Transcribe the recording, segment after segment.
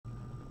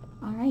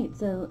Alright,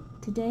 so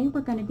today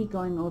we're going to be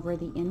going over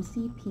the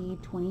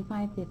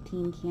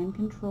MCP2515 CAN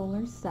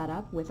controller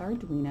setup with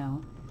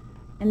Arduino.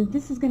 And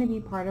this is going to be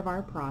part of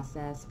our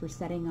process for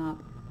setting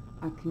up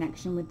a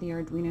connection with the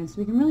Arduino so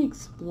we can really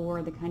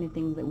explore the kind of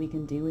things that we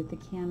can do with the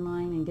CAN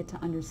line and get to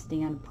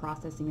understand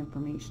processing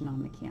information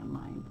on the CAN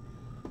line.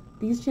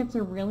 These chips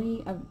are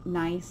really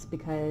nice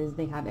because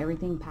they have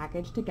everything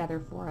packaged together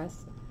for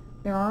us.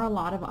 There are a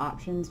lot of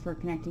options for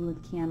connecting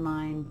with CAN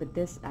line, but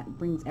this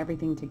brings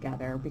everything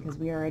together because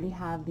we already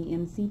have the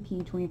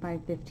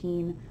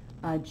MCP2515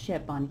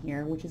 chip on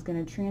here, which is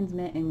going to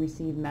transmit and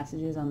receive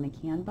messages on the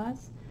CAN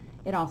bus.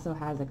 It also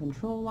has a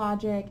control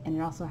logic, and it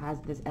also has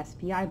this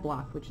SPI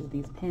block, which is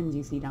these pins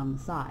you see down the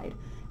side.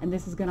 And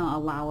this is going to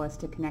allow us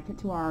to connect it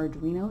to our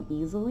Arduino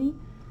easily,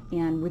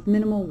 and with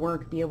minimal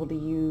work be able to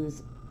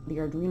use the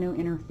Arduino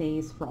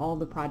interface for all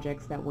the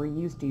projects that we're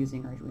used to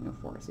using Arduino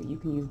for. So you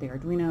can use the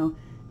Arduino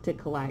to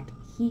collect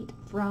heat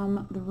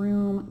from the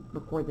room,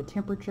 record the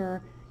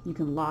temperature, you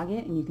can log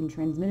it, and you can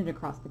transmit it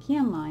across the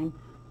CAN line,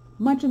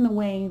 much in the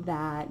way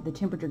that the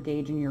temperature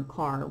gauge in your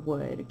car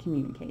would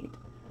communicate.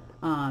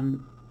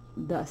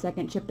 The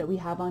second chip that we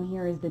have on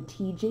here is the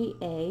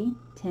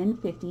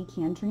TJA1050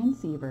 CAN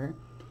transceiver,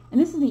 and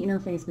this is the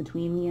interface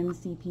between the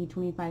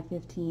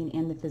MCP2515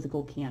 and the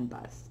physical CAN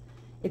bus.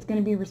 It's going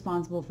to be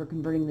responsible for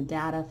converting the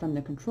data from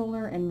the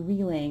controller and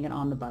relaying it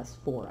on the bus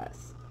for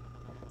us.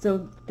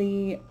 So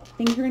the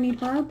things you're going to need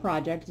for our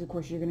project is, of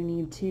course, you're going to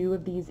need 2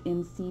 of these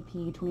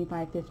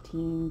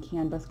MCP2515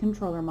 CAN bus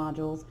controller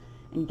modules.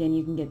 And again,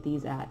 you can get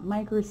these at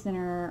Micro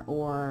Center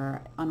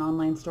or an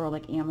online store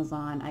like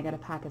Amazon. I got a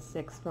pack of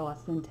 6 for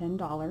less than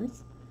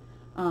 $10.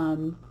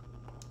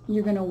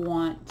 You're going to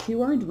want 2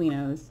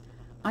 Arduinos.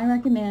 I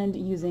recommend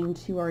using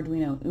 2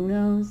 Arduino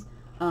Unos,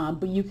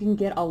 but you can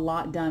get a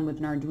lot done with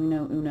an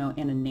Arduino Uno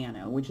and a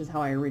Nano, which is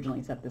how I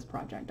originally set this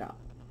project up.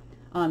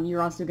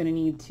 You're also going to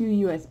need 2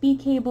 USB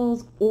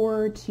cables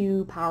or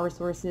 2 power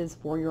sources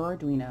for your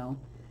Arduino,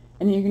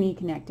 and then you're going to need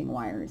connecting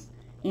wires.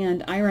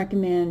 And I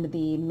recommend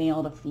the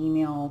male to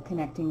female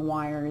connecting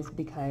wires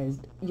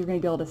because you're going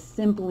to be able to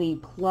simply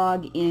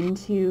plug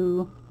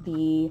into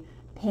the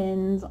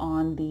pins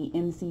on the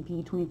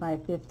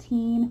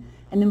MCP2515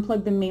 and then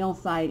plug the male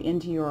side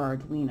into your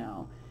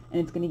Arduino.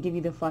 And it's going to give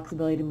you the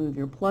flexibility to move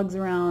your plugs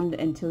around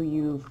until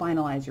you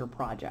finalize your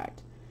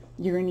project.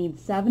 You're going to need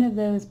 7 of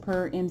those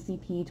per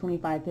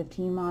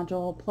MCP2515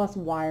 module, plus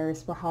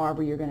wires for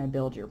however you're going to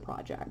build your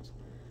project.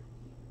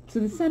 So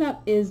the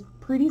setup is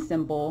pretty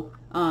simple.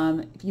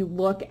 If you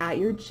look at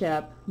your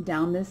chip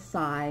down this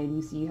side,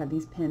 you see you have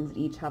these pins that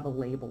each have a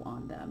label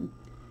on them.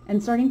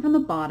 And starting from the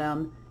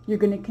bottom, you're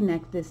going to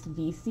connect this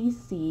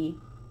VCC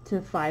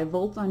to 5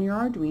 volts on your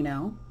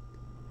Arduino.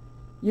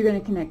 You're going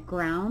to connect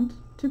ground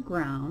to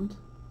ground.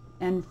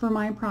 And for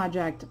my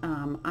project,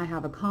 I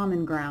have a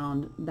common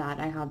ground that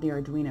I have the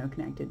Arduino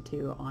connected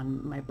to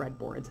on my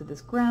breadboard. So this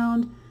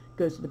ground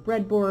goes to the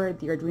breadboard.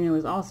 The Arduino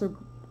is also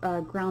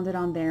grounded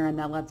on there, and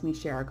that lets me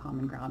share a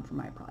common ground for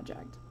my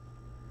project.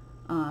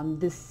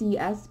 The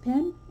CS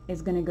pin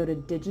is going to go to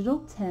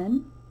digital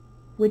 10,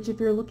 which if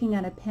you're looking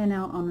at a pin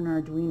out on an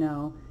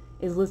Arduino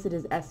is listed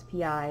as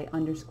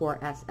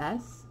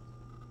SPI_SS.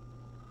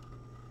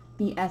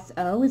 The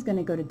SO is going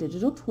to go to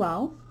digital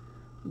 12,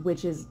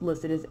 which is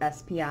listed as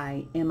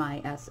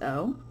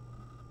SPI-MISO.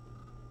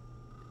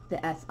 The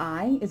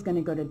SI is going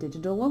to go to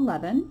digital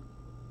 11,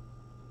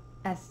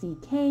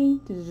 SCK to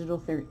digital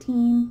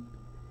 13,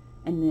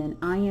 and then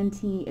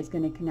INT is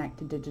going to connect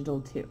to digital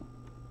 2.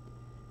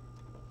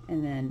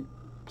 And then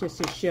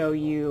just to show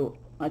you,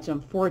 it's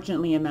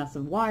unfortunately a mess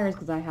of wires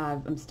because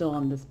I'm still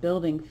on this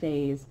building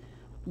phase.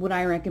 What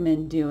I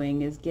recommend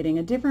doing is getting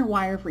a different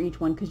wire for each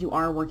one because you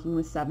are working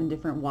with 7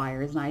 different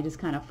wires, and I just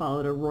kind of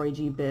followed a Roy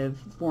G. Biv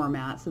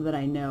format so that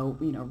I know,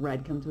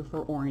 red comes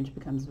before orange,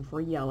 becomes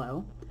before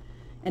yellow.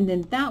 And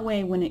then that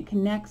way when it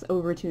connects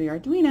over to the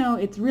Arduino,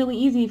 it's really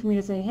easy for me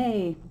to say,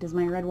 hey, does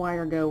my red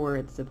wire go where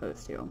it's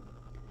supposed to?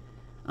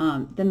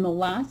 Then the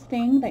last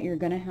thing that you're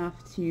going to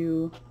have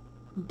to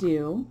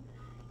do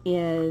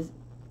is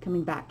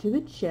coming back to the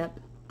chip,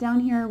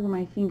 down here where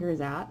my finger is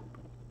at,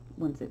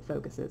 once it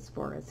focuses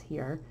for us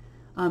here,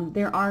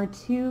 there are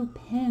 2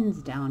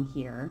 pins down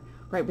here,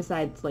 right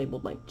beside it's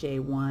labeled like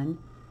J1.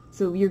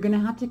 So you're going to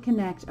have to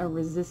connect a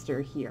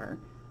resistor here.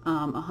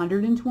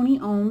 120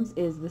 ohms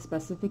is the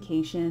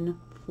specification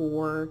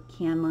for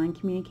CAN line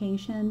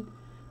communication.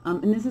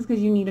 And this is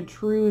because you need a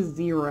true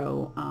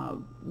 0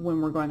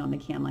 when we're going on the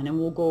CAN line, and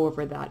we'll go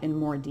over that in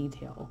more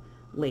detail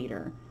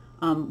later.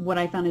 What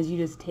I found is you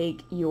just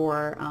take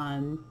your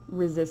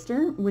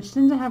resistor, which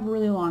tends to have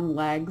really long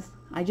legs.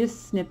 I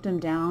just snipped them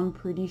down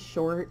pretty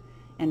short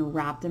and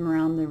wrapped them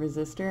around the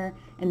resistor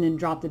and then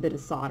dropped a bit of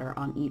solder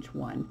on each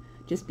one.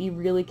 Just be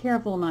really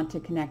careful not to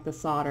connect the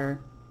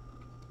solder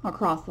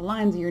across the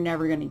lines or you're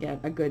never going to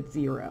get a good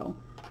 0.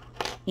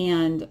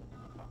 And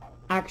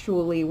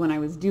actually when I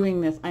was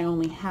doing this I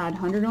only had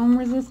 100 ohm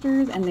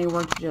resistors and they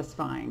worked just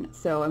fine.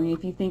 So I mean,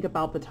 if you think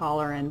about the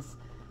tolerance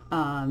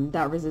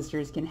that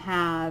resistors can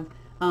have,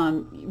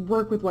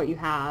 work with what you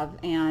have,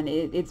 and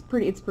it's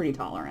pretty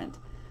tolerant.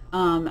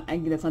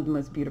 That's not the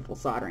most beautiful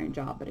soldering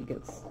job, but it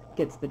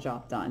gets the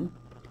job done.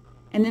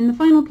 And then the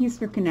final piece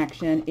for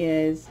connection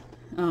is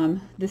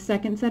the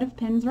second set of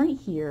pins right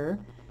here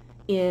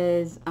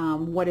is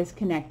what is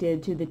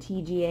connected to the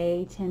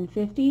TGA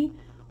 1050.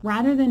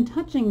 Rather than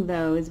touching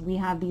those, we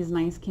have these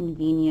nice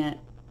convenient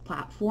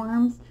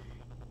platforms.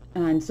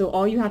 And so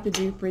all you have to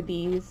do for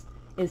these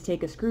is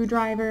take a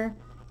screwdriver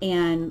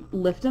and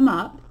lift them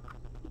up,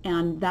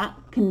 and that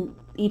can,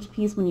 each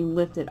piece when you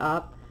lift it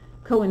up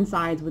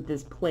coincides with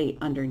this plate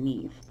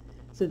underneath.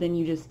 So then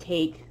you just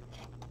take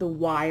the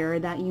wire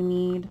that you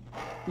need,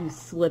 you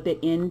slip it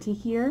into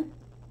here,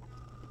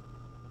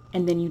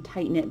 and then you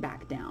tighten it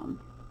back down.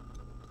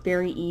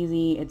 Very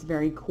easy, it's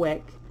very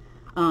quick.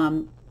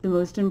 The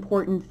most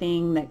important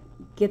thing that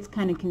gets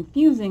kind of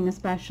confusing,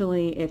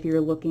 especially if you're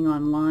looking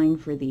online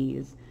for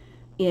these,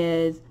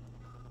 is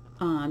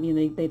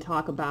they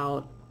talk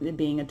about it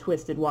being a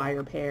twisted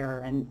wire pair,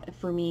 and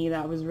for me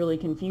that was really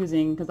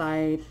confusing because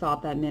I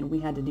thought that meant we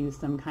had to do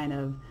some kind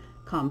of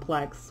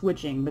complex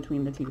switching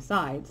between the two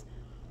sides.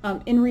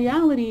 In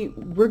reality,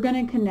 we're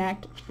going to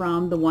connect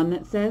from the one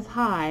that says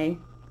high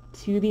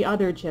to the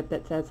other chip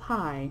that says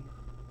high,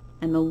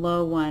 and the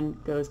low one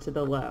goes to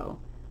the low.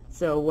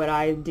 So what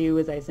I do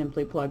is I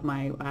simply plug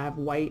I have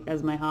white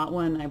as my hot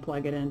one, I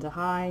plug it into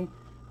high,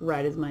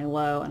 red is my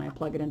low, and I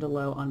plug it into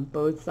low on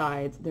both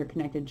sides. They're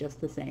connected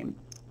just the same.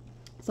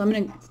 So I'm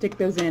going to stick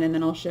those in, and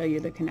then I'll show you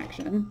the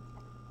connection.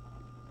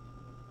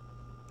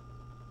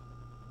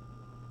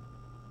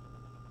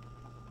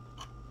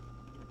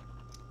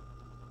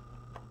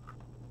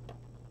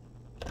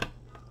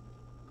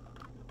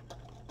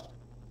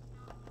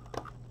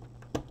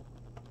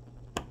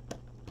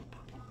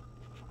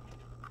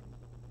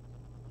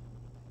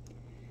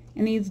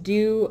 And these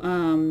do,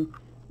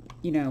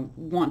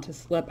 want to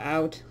slip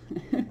out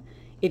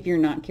if you're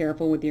not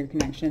careful with your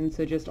connection.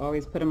 So just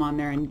always put them on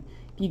there, and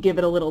if you give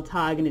it a little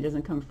tug and it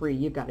doesn't come free,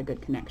 you've got a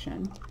good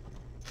connection.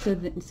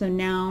 So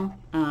now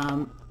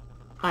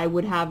I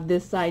would have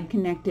this side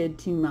connected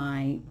to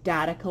my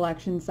data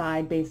collection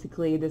side.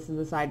 Basically, this is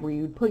the side where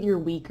you would put your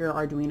weaker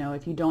Arduino.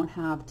 If you don't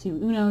have two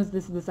Unos,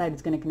 this is the side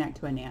that's going to connect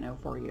to a Nano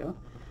for you.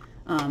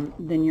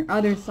 Then your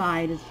other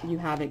side is you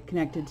have it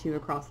connected to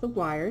across the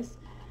wires.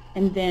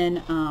 And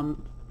then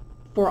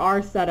for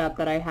our setup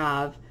that I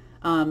have,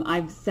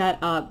 I've set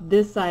up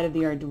this side of the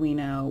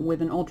Arduino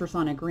with an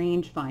ultrasonic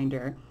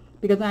rangefinder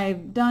because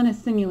I've done a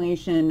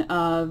simulation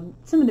of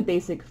some of the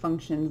basic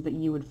functions that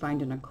you would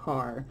find in a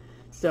car.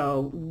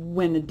 So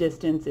when the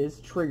distance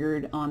is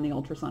triggered on the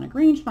ultrasonic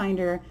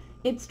rangefinder,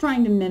 it's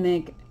trying to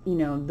mimic,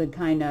 the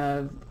kind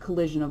of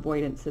collision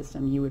avoidance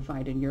system you would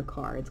find in your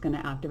car. It's going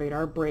to activate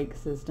our brake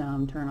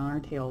system, turn on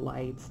our tail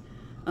lights,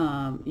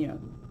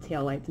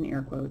 tail lights in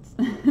air quotes.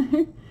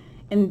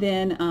 And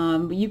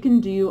then you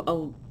can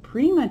do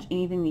pretty much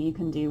anything that you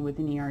can do with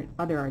any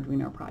other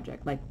Arduino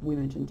project. Like we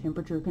mentioned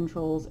temperature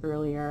controls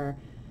earlier.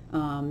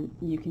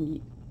 You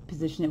can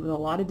position it with a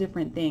lot of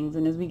different things,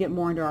 and as we get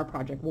more into our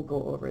project, we'll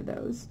go over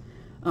those.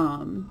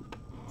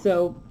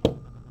 So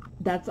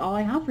that's all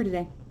I have for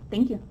today.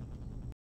 Thank you.